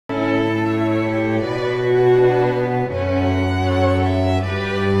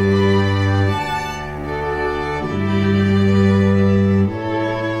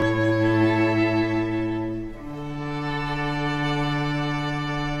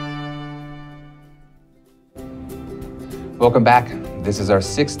Welcome back. This is our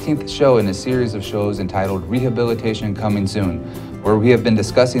 16th show in a series of shows entitled Rehabilitation Coming Soon, where we have been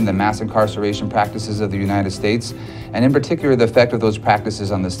discussing the mass incarceration practices of the United States, and in particular the effect of those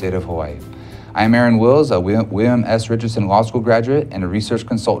practices on the state of Hawaii. I am Aaron Wills, a William S. Richardson Law School graduate and a research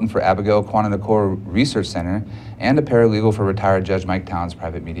consultant for Abigail Kwananakora Research Center, and a paralegal for retired Judge Mike Towns'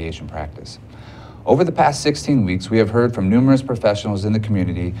 private mediation practice. Over the past 16 weeks, we have heard from numerous professionals in the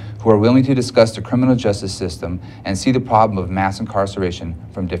community who are willing to discuss the criminal justice system and see the problem of mass incarceration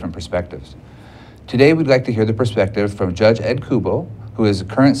from different perspectives. Today, we'd like to hear the perspective from Judge Ed Kubo, who is the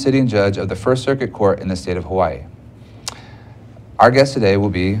current sitting judge of the First Circuit Court in the state of Hawaii. Our guest today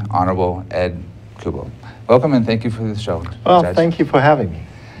will be Honorable Ed Kubo. Welcome and thank you for the show, Well, Judge. Thank you for having me.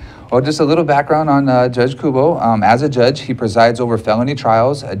 Well, just a little background on Judge Kubo. As a judge, he presides over felony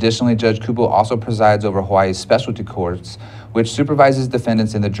trials. Additionally, Judge Kubo also presides over Hawaii's specialty courts, which supervises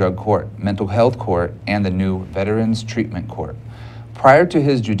defendants in the drug court, mental health court, and the new Veterans Treatment Court. Prior to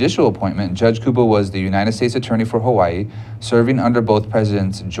his judicial appointment, Judge Kubo was the United States Attorney for Hawaii, serving under both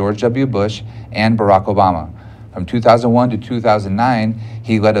Presidents George W. Bush and Barack Obama. From 2001 to 2009,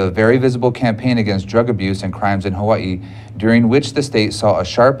 he led a very visible campaign against drug abuse and crimes in Hawaii, during which the state saw a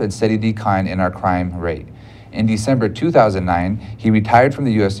sharp and steady decline in our crime rate. In December 2009, he retired from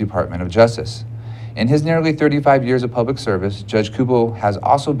the U.S. Department of Justice. In his nearly 35 years of public service, Judge Kubo has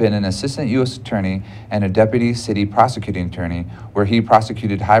also been an assistant U.S. attorney and a deputy city prosecuting attorney, where he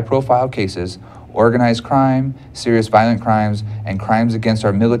prosecuted high-profile cases, organized crime, serious violent crimes, and crimes against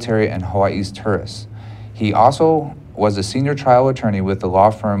our military and Hawaii's tourists. He also was a senior trial attorney with the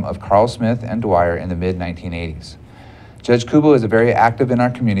law firm of Carl Smith and Dwyer in the mid-1980s. Judge Kubo is very active in our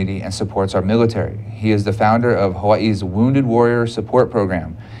community and supports our military. He is the founder of Hawaii's Wounded Warrior Support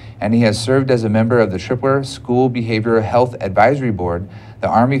Program, and he has served as a member of the Tripler School Behavioral Health Advisory Board, the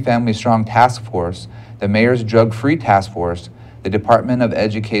Army Family Strong Task Force, the Mayor's Drug-Free Task Force, the Department of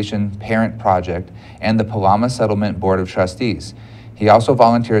Education Parent Project, and the Palama Settlement Board of Trustees. He also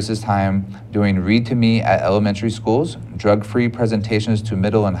volunteers his time doing Read to Me at elementary schools, drug-free presentations to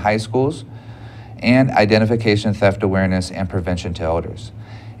middle and high schools, and identification, theft awareness, and prevention to elders.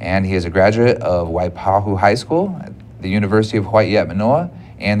 And he is a graduate of Waipahu High School, the University of Hawaii at Manoa,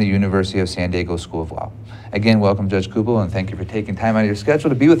 and the University of San Diego School of Law. Again, welcome, Judge Kubo, and thank you for taking time out of your schedule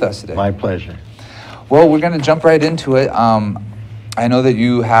to be with us today. My pleasure. Well, we're going to jump right into it. I know that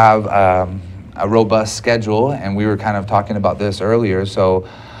you have a robust schedule, and we were kind of talking about this earlier. So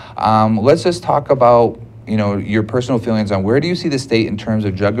let's just talk about, your personal feelings on where do you see the state in terms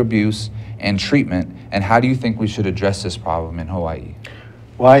of drug abuse and treatment, and how do you think we should address this problem in Hawaii?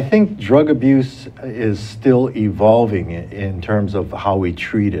 Well, I think drug abuse is still evolving in terms of how we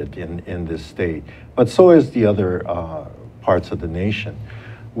treat it in this state, but so is the other parts of the nation.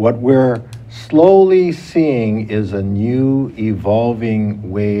 What we're slowly seeing is a new evolving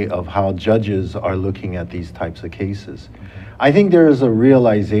way of how judges are looking at these types of cases. I think there is a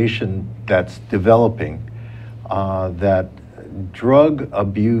realization that's developing that drug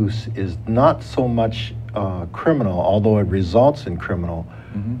abuse is not so much criminal, although it results in criminal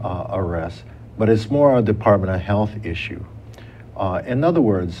arrest, but it's more a Department of Health issue. In other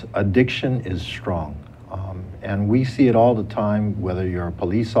words, addiction is strong. And we see it all the time, whether you're a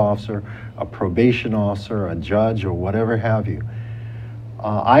police officer, a probation officer, a judge, or whatever have you.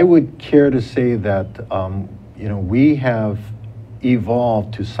 I would care to say that we have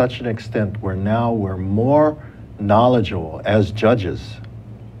evolved to such an extent where now we're more knowledgeable as judges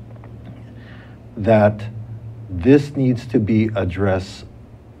that this needs to be addressed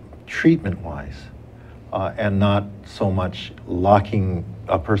treatment-wise and not so much locking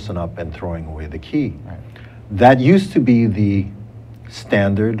a person up and throwing away the key. Right. That used to be the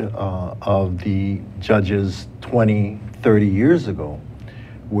standard of the judges 20, 30 years ago,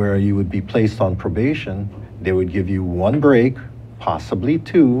 where you would be placed on probation. They would give you one break, possibly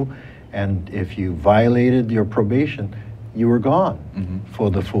two, and if you violated your probation, you were gone for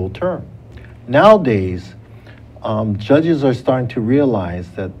the full term. Nowadays, judges are starting to realize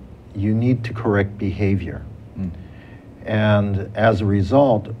that you need to correct behavior. And as a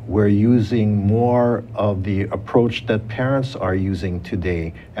result, we're using more of the approach that parents are using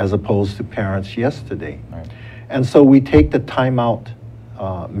today as opposed to parents yesterday. Right. And so we take the timeout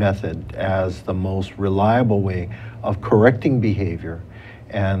method as the most reliable way of correcting behavior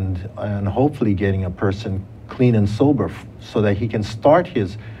and hopefully getting a person clean and sober so that he can start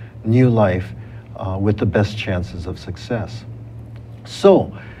his new life with the best chances of success.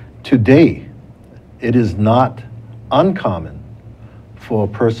 So today, it is not uncommon for a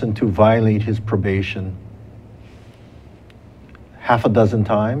person to violate his probation half a dozen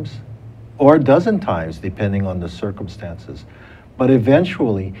times or a dozen times, depending on the circumstances. But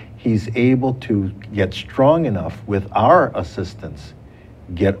eventually, he's able to get strong enough with our assistance,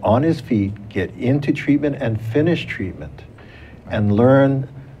 get on his feet, get into treatment and finish treatment, and learn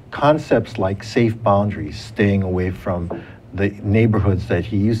concepts like safe boundaries, staying away from the neighborhoods that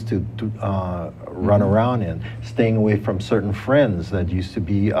he used to run around in, staying away from certain friends that used to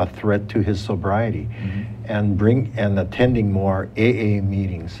be a threat to his sobriety, and attending more AA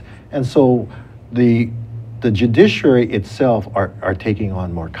meetings. And so the judiciary itself are taking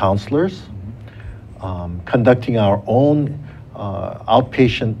on more counselors, conducting our own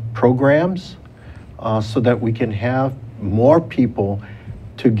outpatient programs, so that we can have more people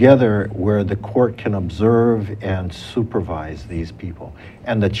together where the court can observe and supervise these people,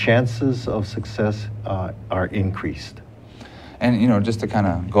 and the chances of success are increased. And, you know, just to kind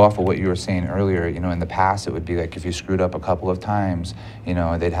of go off of what you were saying earlier, you know, in the past it would be like if you screwed up a couple of times, you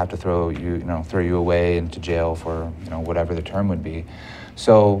know, they'd have to throw you away into jail for, you know, whatever the term would be.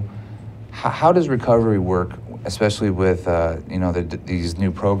 So how does recovery work, especially with, you know, these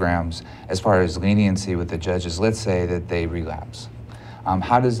new programs, as far as leniency with the judges? Let's say that they relapse.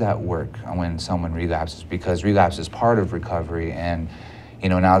 How does that work when someone relapses? Because relapse is part of recovery, and you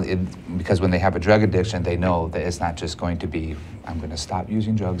know, now because when they have a drug addiction, they know that it's not just going to be, I'm going to stop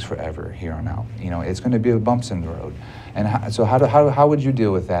using drugs forever here on out. You know, it's going to be bumps in the road. And so how would you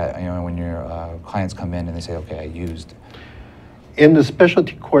deal with that, you know, when your clients come in and they say, okay, I used? In the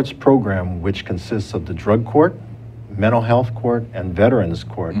specialty courts program, which consists of the drug court, mental health court, and veterans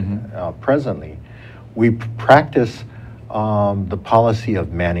court, presently, we practice the policy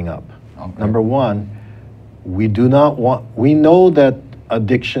of manning up. Okay. Number one, we know that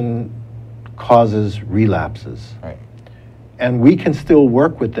addiction causes relapses. Right. And we can still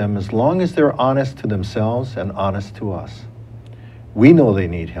work with them as long as they're honest to themselves and honest to us. We know they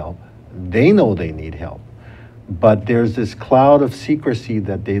need help. They know they need help. But there's this cloud of secrecy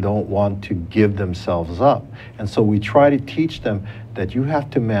that they don't want to give themselves up. And so we try to teach them that you have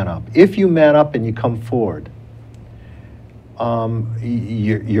to man up. If you man up and you come forward,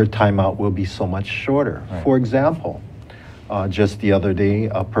 your timeout will be so much shorter. Right. For example, just the other day,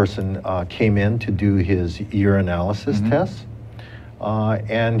 a person came in to do his urinalysis test,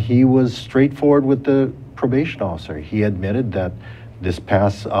 and he was straightforward with the probation officer. He admitted that this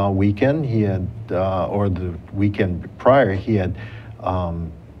past weekend, he had, or the weekend prior, he had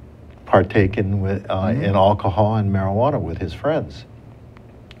partaken with, in alcohol and marijuana with his friends.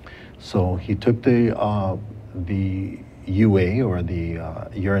 So he took the UA, or the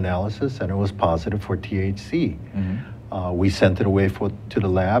urinalysis, and it was positive for THC. We sent it away to the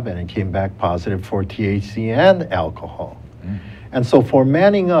lab, and it came back positive for THC and alcohol. And so for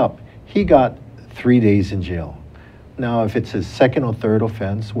manning up, he got 3 days in jail. Now, if it's his second or third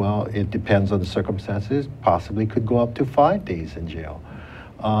offense, well, it depends on the circumstances, possibly could go up to 5 days in jail.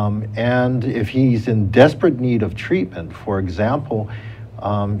 And if he's in desperate need of treatment, for example,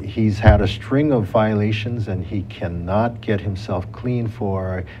 he's had a string of violations and he cannot get himself clean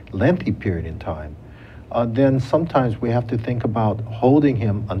for a lengthy period in time, then sometimes we have to think about holding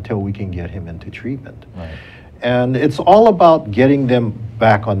him until we can get him into treatment. Right. And it's all about getting them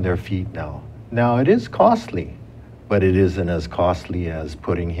back on their feet now. Now, it is costly, but it isn't as costly as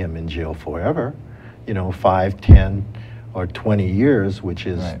putting him in jail forever, you know, 5, 10, or 20 years, which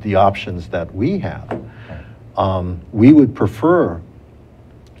is the options that we have. We would prefer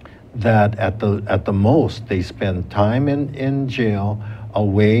that at the most they spend time in jail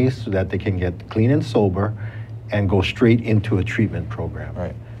away so that they can get clean and sober and go straight into a treatment program.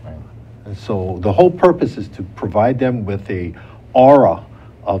 Right. And so the whole purpose is to provide them with a aura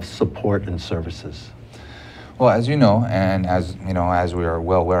of support and services. Well, as you know, and as you know, as we are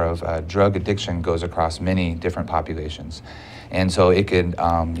well aware of, drug addiction goes across many different populations. And so it could,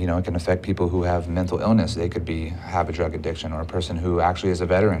 you know, it can affect people who have mental illness. They could have a drug addiction, or a person who actually is a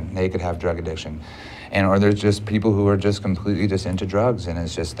veteran. They could have drug addiction, or there's just people who are just completely just into drugs, and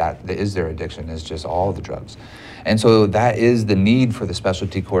it's just that is their addiction. Is just all the drugs, and so that is the need for the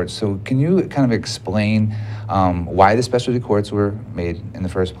specialty courts. So can you kind of explain why the specialty courts were made in the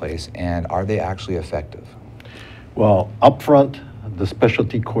first place, and are they actually effective? Well, up front, the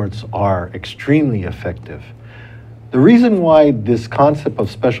specialty courts are extremely effective. The reason why this concept of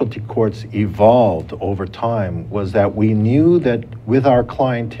specialty courts evolved over time was that we knew that with our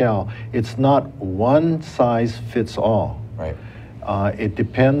clientele, it's not one size fits all. Right. It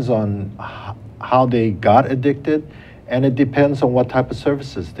depends on how they got addicted, and it depends on what type of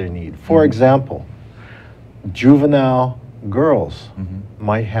services they need. For example, juvenile girls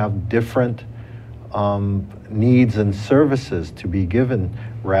might have different needs and services to be given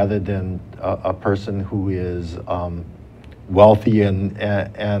rather than a person who is wealthy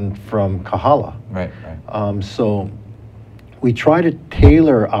and from Kahala. Right, right. So we try to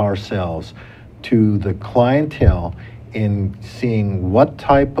tailor ourselves to the clientele in seeing what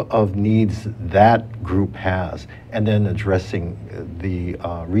type of needs that group has and then addressing the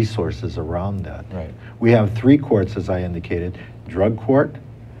resources around that. Right. We have 3 courts, as I indicated: drug court,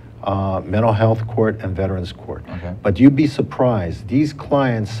 mental health court, and veterans court. Okay. But you'd be surprised, these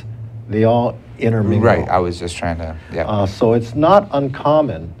clients, they all intermingle. Right, I was just trying to, yeah. So it's not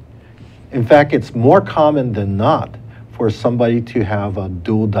uncommon. In fact, it's more common than not for somebody to have a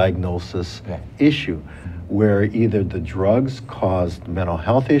dual diagnosis issue, where either the drugs caused mental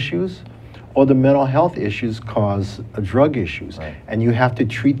health issues or the mental health issues cause drug issues. Right. And you have to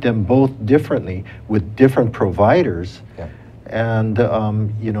treat them both differently with different providers. Yeah. And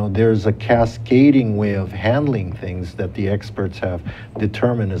you know, there's a cascading way of handling things that the experts have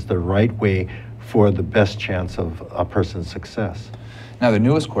determined is the right way for the best chance of a person's success. Now, the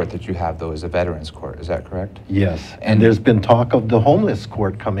newest court that you have, though, is the Veterans Court. Is that correct? Yes, and there's been talk of the homeless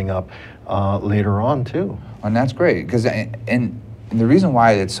court coming up later on, too. And that's great, because and the reason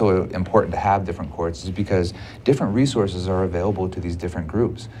why it's so important to have different courts is because different resources are available to these different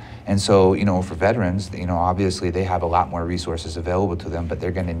groups. And so, you know, for veterans, you know, obviously they have a lot more resources available to them, but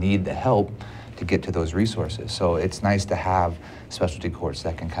they're going to need the help to get to those resources. So it's nice to have specialty courts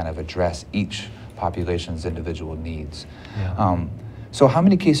that can kind of address each population's individual needs. Yeah. So how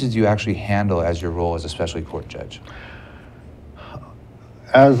many cases do you actually handle as your role as a specialty court judge?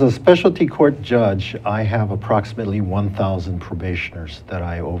 As a specialty court judge, I have approximately 1,000 probationers that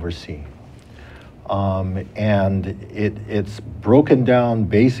I oversee. And it's broken down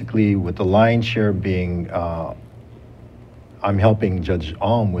basically with the lion's share being, I'm helping Judge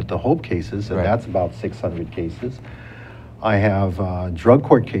Alm with the Hope cases, and that's about 600 cases. I have drug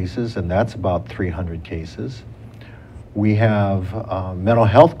court cases, and that's about 300 cases. We have mental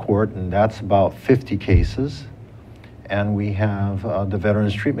health court, and that's about 50 cases. And we have the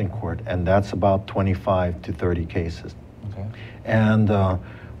Veterans Treatment Court, and that's about 25 to 30 cases. Okay. And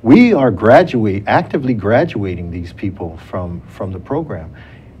we are actively graduating these people from the program.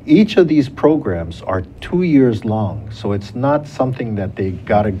 Each of these programs are 2 years long, so it's not something that they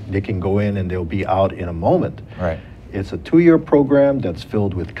can go in and they'll be out in a moment. Right. It's a 2-year program that's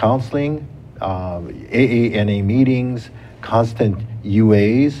filled with counseling, AANA meetings, constant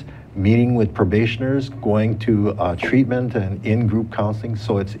UAs, meeting with probationers, going to treatment and in-group counseling,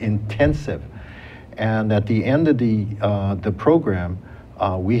 so it's intensive. And at the end of the program,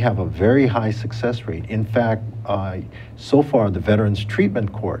 we have a very high success rate. In fact, so far the Veterans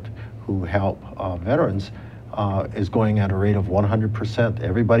Treatment Court, who help veterans, is going at a rate of 100%.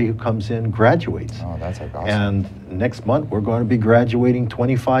 Everybody who comes in graduates. Oh, that's awesome. And next month we're going to be graduating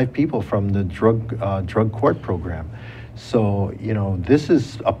 25 people from the drug court program. So, you know, this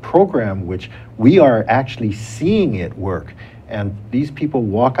is a program which we are actually seeing it work. And these people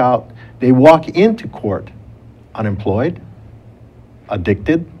walk into court unemployed,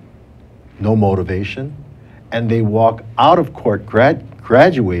 addicted, no motivation, and they walk out of court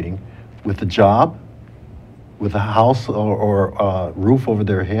graduating with a job, with a house or a roof over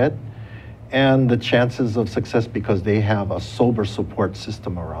their head, and the chances of success because they have a sober support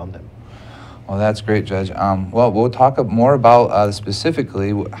system around them. Well, that's great, Judge. Well, we'll talk more about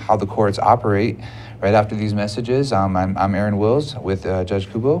specifically how the courts operate right after these messages. I'm Aaron Wills with Judge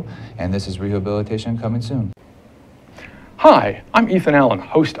Kubo, and this is Rehabilitation Coming Soon. Hi, I'm Ethan Allen,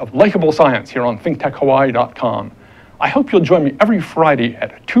 host of Likeable Science here on ThinkTechHawaii.com. I hope you'll join me every Friday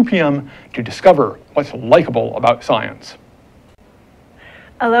at 2 p.m. to discover what's likable about science.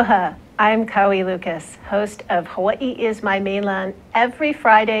 Aloha, I'm Kaui Lucas, host of Hawaii is My Mainland every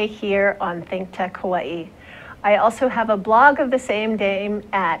Friday here on ThinkTech Hawaii. I also have a blog of the same name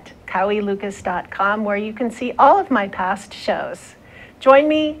at kauilucas.com where you can see all of my past shows. Join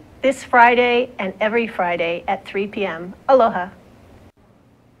me this Friday and every Friday at 3 p.m. Aloha.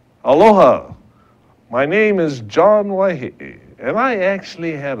 Aloha. My name is John Waihe'e, and I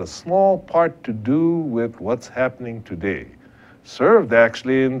actually had a small part to do with what's happening today. Served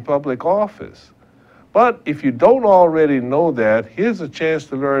actually in public office. But if you don't already know that, here's a chance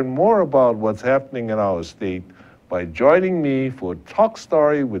to learn more about what's happening in our state by joining me for Talk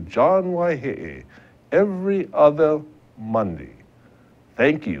Story with John Waihe'e every other Monday.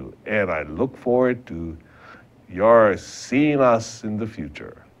 Thank you, and I look forward to your seeing us in the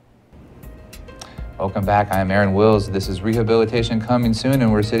future. Welcome back. I'm Aaron Wills. This is Rehabilitation Coming Soon,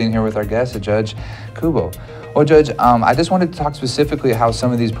 and we're sitting here with our guest, Judge Kubo. Well, Judge, I just wanted to talk specifically how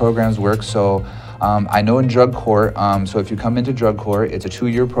some of these programs work. So I know in drug court, so if you come into drug court, it's a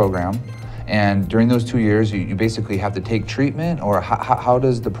 2-year program. And during those 2 years, you basically have to take treatment, or how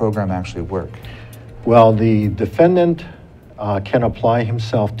does the program actually work? Well, the defendant can apply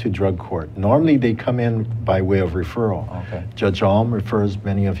himself to drug court. Normally, they come in by way of referral. Okay. Judge Alm refers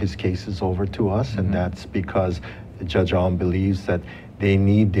many of his cases over to us, and that's because Judge Alm believes that they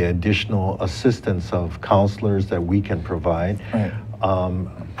need the additional assistance of counselors that we can provide. Right.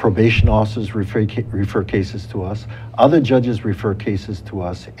 Probation officers refer cases to us. Other judges refer cases to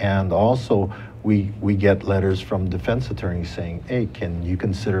us, and also we get letters from defense attorneys saying, hey, can you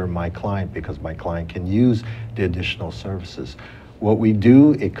consider my client, because my client can use the additional services. What we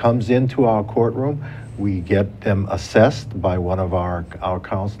do, it comes into our courtroom, we get them assessed by one of our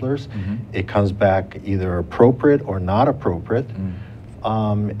counselors. It comes back either appropriate or not appropriate.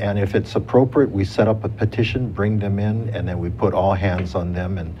 And if it's appropriate, we set up a petition, bring them in, and then we put all hands on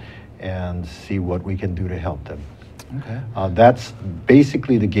them and see what we can do to help them. Okay. That's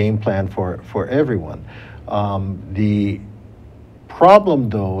basically the game plan for everyone. The problem,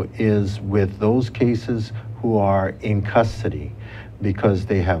 though, is with those cases who are in custody because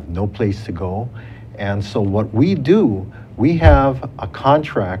they have no place to go. And so what we do, we have a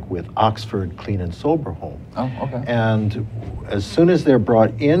contract with Oxford Clean and Sober Home. Oh, okay. And as soon as they're brought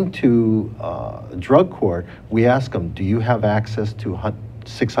into drug court, we ask them, do you have access to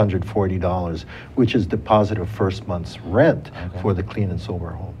 $640, which is deposit of first month's rent for the Clean and Sober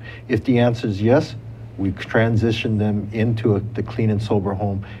Home? If the answer is yes, we transition them into the Clean and Sober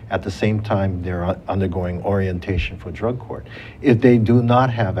Home at the same time they're undergoing orientation for drug court. If they do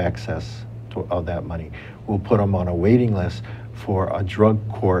not have access of that money, we'll put them on a waiting list for a drug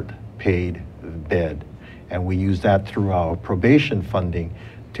court paid bed. And we use that through our probation funding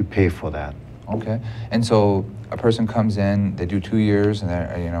to pay for that. Okay. And so a person comes in, they do 2 years, and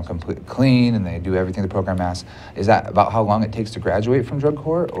they're complete clean, and they do everything the program asks. Is that about how long it takes to graduate from drug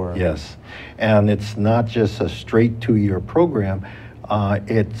court, or? Yes, and it's not just a straight 2-year program.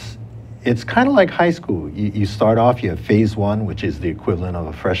 It's kind of like high school. You start off, you have phase 1, which is the equivalent of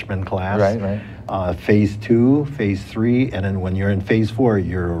a freshman class. Right. Phase 2, phase 3, and then when you're in phase 4,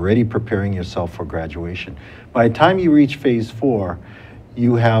 you're already preparing yourself for graduation. By the time you reach phase 4,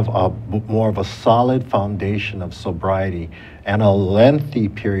 you have more of a solid foundation of sobriety and a lengthy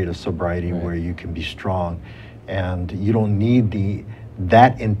period of sobriety where you can be strong, and you don't need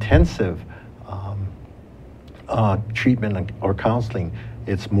that intensive treatment or counseling.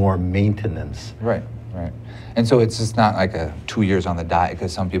 It's more maintenance. Right. And so it's just not like a 2 years on the dot,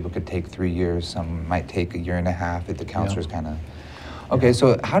 because some people could take 3 years, some might take 1.5 years if the counselor's kind of. Okay,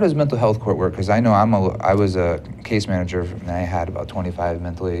 so how does mental health court work? Because I know I was a case manager, and I had about 25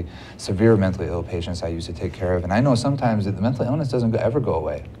 severe mentally ill patients I used to take care of, and I know sometimes that the mental illness doesn't ever go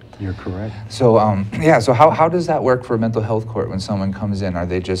away. You're correct. So so how does that work for mental health court when someone comes in? Are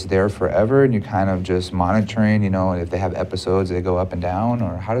they just there forever, and you kind of just monitoring, if they have episodes, they go up and down,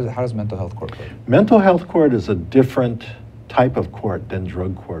 or how does mental health court work? Mental health court is a different type of court than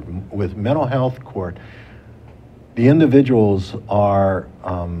drug court. With mental health court, the individuals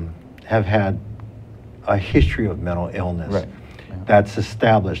have had a history of mental illness. Right. That's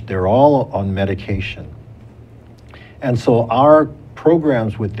established. They're all on medication. And so our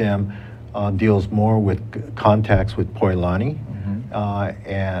programs with them deals more with contacts with Poilani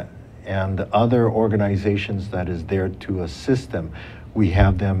and other organizations that is there to assist them. We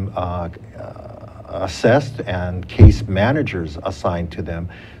have them assessed and case managers assigned to them.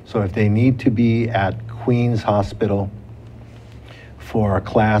 So if they need to be at Queens Hospital for a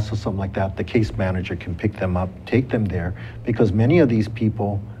class or something like that, the case manager can pick them up, take them there, because many of these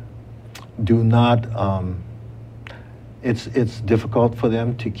people do not, it's difficult for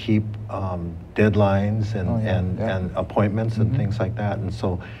them to keep deadlines and appointments and things like that. And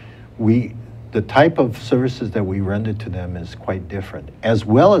so the type of services that we render to them is quite different, as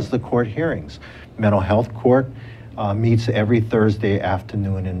well as the court hearings. Mental health court meets every Thursday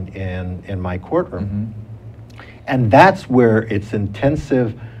afternoon in my courtroom. And that's where it's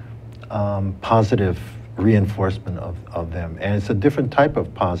intensive positive reinforcement of them. And it's a different type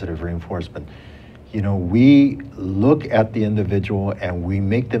of positive reinforcement. We look at the individual and we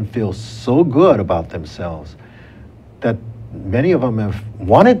make them feel so good about themselves that many of them have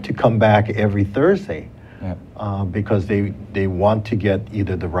wanted to come back every Thursday because they want to get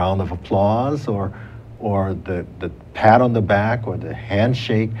either the round of applause or the pat on the back or the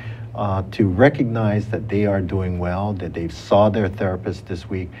handshake to recognize that they are doing well, that they saw their therapist this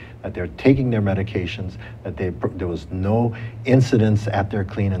week, that they're taking their medications, that there was no incidents at their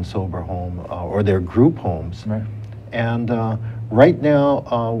clean and sober home or their group homes. Right. And right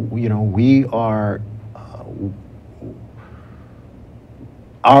now, you know, we are,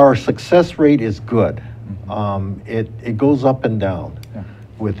 our success rate is good. It goes up and down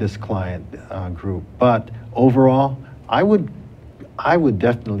with this client group, but overall, I would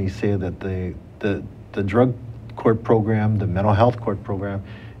definitely say that the drug court program, the mental health court program,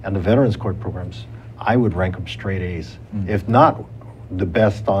 and the veterans court programs, I would rank them straight A's, if not the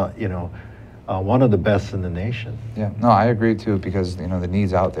best, you know, one of the best in the nation. Yeah, no, I agree too, because you know the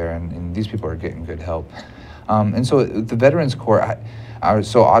needs out there, and these people are getting good help. And so the veterans court,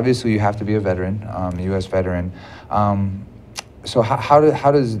 so obviously you have to be a veteran, U.S. veteran. So how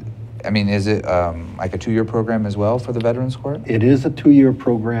does, I mean, is it like a 2-year program as well for the Veterans Court? It is a 2-year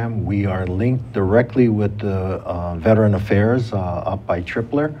program. We are linked directly with the Veteran Affairs up by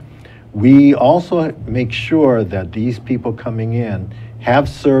Tripler. We also make sure that these people coming in have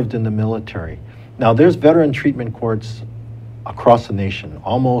served in the military. Now, there's veteran treatment courts across the nation,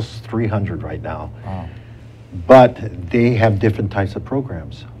 almost 300 right now. Wow. But they have different types of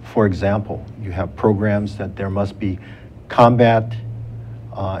programs. For example, you have programs that there must be combat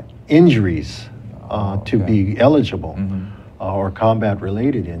injuries to be eligible, or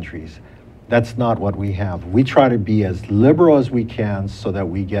combat-related injuries. That's not what we have. We try to be as liberal as we can so that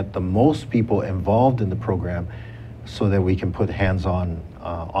we get the most people involved in the program so that we can put hands-on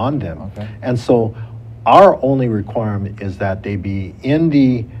on them. Okay. And so our only requirement is that they be in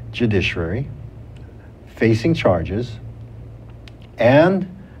the judiciary, facing charges, and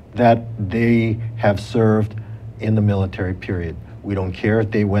that they have served in the military, period. We don't care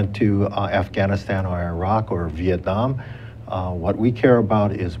if they went to Afghanistan or Iraq or Vietnam. What we care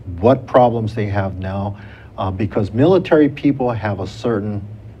about is what problems they have now, because military people have a certain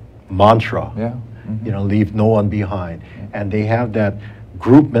mantra, you know, leave no one behind. And they have that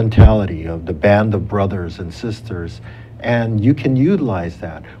group mentality of the band of brothers and sisters, and you can utilize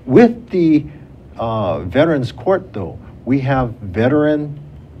that. With the Veterans Court, though, we have veteran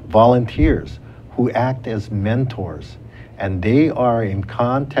volunteers who act as mentors, and they are in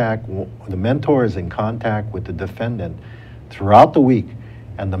contact, the mentor is in contact with the defendant throughout the week,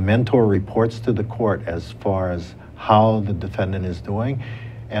 and the mentor reports to the court as far as how the defendant is doing.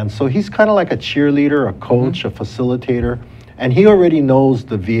 And so he's kind of like a cheerleader, a coach, a facilitator, and he already knows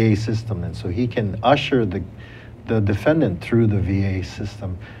the VA system, and so he can usher the defendant through the VA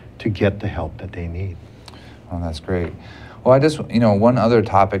system to get the help that they need. Oh, that's great. Well, I just, you know, one other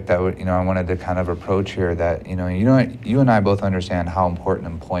topic that I wanted to kind of approach here, that, you and I both understand how important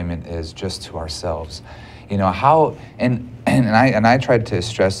employment is just to ourselves. You know, how, and I tried to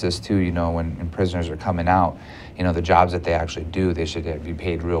stress this too, you know, when prisoners are coming out, you know, the jobs that they actually do, they should be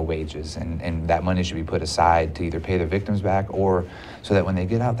paid real wages, and that money should be put aside to either pay their victims back, or so that when they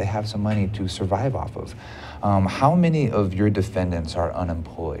get out, they have some money to survive off of. How many of your defendants are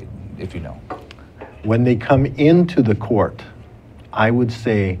unemployed, if you know? When they come into the court, I would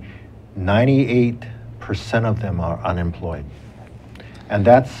say 98% of them are unemployed. And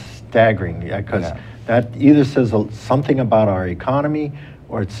that's staggering, because that either says something about our economy,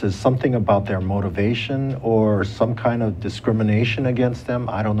 or it says something about their motivation, or some kind of discrimination against them.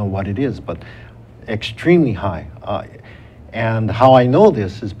 I don't know what it is, but extremely high. And how I know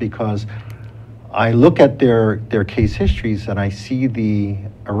this is because I look at their case histories and I see the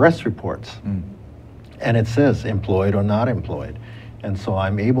arrest reports. And it says employed or not employed. And so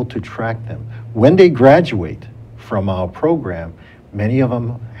I'm able to track them. When they graduate from our program, many of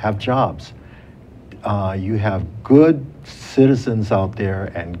them have jobs. You have good citizens out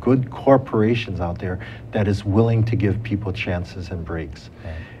there and good corporations out there that is willing to give people chances and breaks.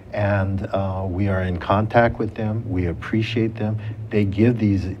 And we are in contact with them. We appreciate them. They give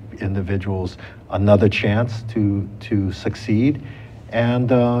these individuals another chance to succeed.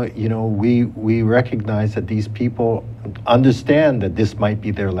 And you know, we recognize that these people understand that this might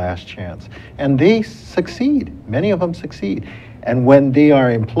be their last chance. And they succeed. Many of them succeed. And when they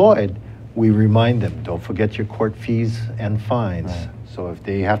are employed, we remind them, don't forget your court fees and fines. Right. So if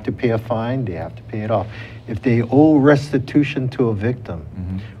they have to pay a fine, they have to pay it off. If they owe restitution to a victim,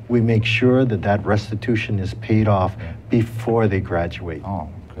 we make sure that that restitution is paid off before they graduate. Oh,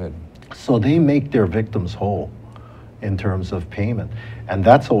 good. So they make their victims whole in terms of payment. And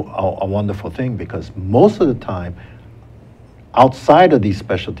that's a wonderful thing, because most of the time, outside of these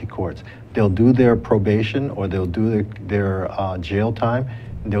specialty courts, they'll do their probation or they'll do their jail time,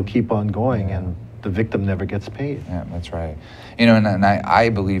 and they'll keep on going, and the victim never gets paid. Yeah, that's right. You know, and I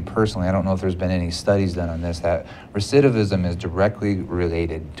believe personally, I don't know if there's been any studies done on this, that recidivism is directly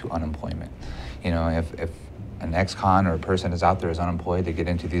related to unemployment. You know, if an ex-con or a person is out there is unemployed, they get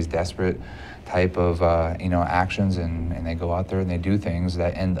into these desperate type of actions, and they go out there and they do things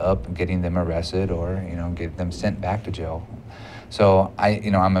that end up getting them arrested or get them sent back to jail. So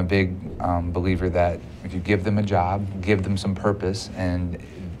I'm a big believer that if you give them a job, give them some purpose, and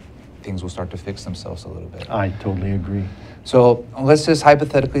things will start to fix themselves a little bit. I totally agree. So let's just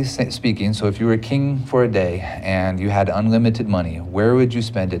hypothetically speaking, so if you were king for a day and you had unlimited money, where would you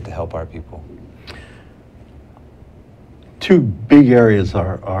spend it to help our people? Two big areas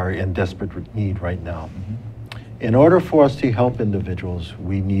are in desperate need right now. Mm-hmm. In order for us to help individuals,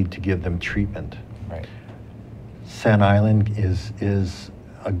 we need to give them treatment. Right. Sand Island is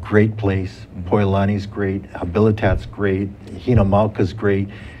a great place. Mm-hmm. Poilani's great. Habilitat's great. Hinamauka's great.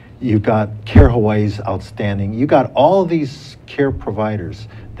 You've got Care Hawaii's outstanding. You got all these care providers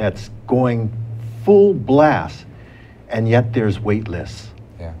that's going full blast, and yet there's wait lists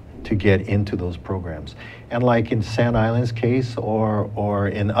to get into those programs. And like in Sand Island's case or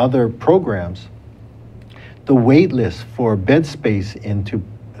in other programs, the wait list for bed space into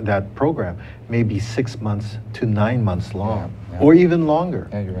that program may be 6 months to 9 months long, or even longer.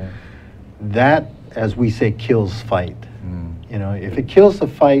 Yeah, you're right. That, as we say, kills fight. If it kills the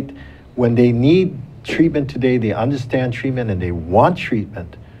fight, when they need treatment today, they understand treatment and they want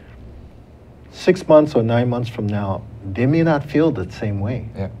treatment, 6 months or 9 months from now, they may not feel the same way.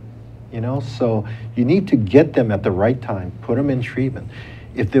 Yeah. So you need to get them at the right time, put them in treatment.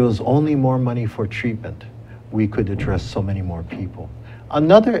 If there was only more money for treatment, we could address so many more people.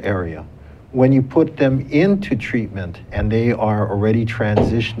 Another area, when you put them into treatment and they are already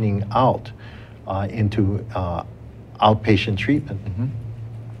transitioning out into outpatient treatment,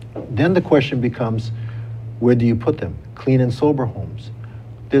 then the question becomes, where do you put them? Clean and sober homes.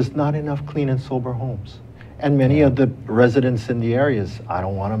 There's not enough clean and sober homes. And many of the residents in the areas, I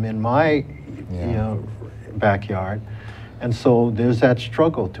don't want them in my backyard. And so there's that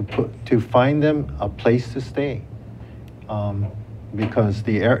struggle to find them a place to stay. Because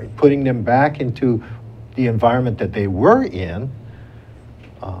putting them back into the environment that they were in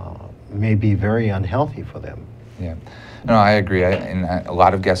may be very unhealthy for them. Yeah, no, I agree. And a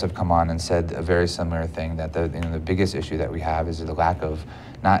lot of guests have come on and said a very similar thing, that the biggest issue that we have is the lack of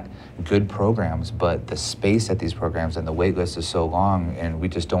not good programs, but the space at these programs, and the wait list is so long, and we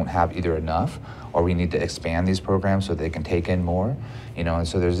just don't have either enough, or we need to expand these programs so they can take in more. And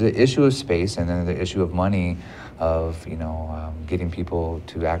so there's the issue of space, and then the issue of money, of getting people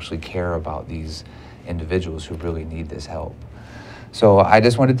to actually care about these individuals who really need this help. So I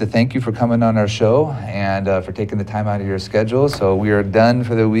just wanted to thank you for coming on our show and for taking the time out of your schedule. So we are done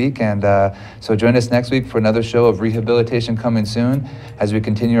for the week, and so join us next week for another show of Rehabilitation Coming Soon as we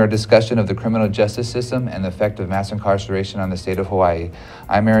continue our discussion of the criminal justice system and the effect of mass incarceration on the state of Hawaii.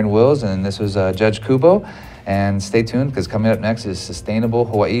 I'm Aaron Wills, and this was Judge Kubo. And stay tuned, because coming up next is Sustainable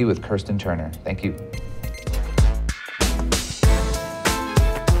Hawaii with Kirsten Turner. Thank you.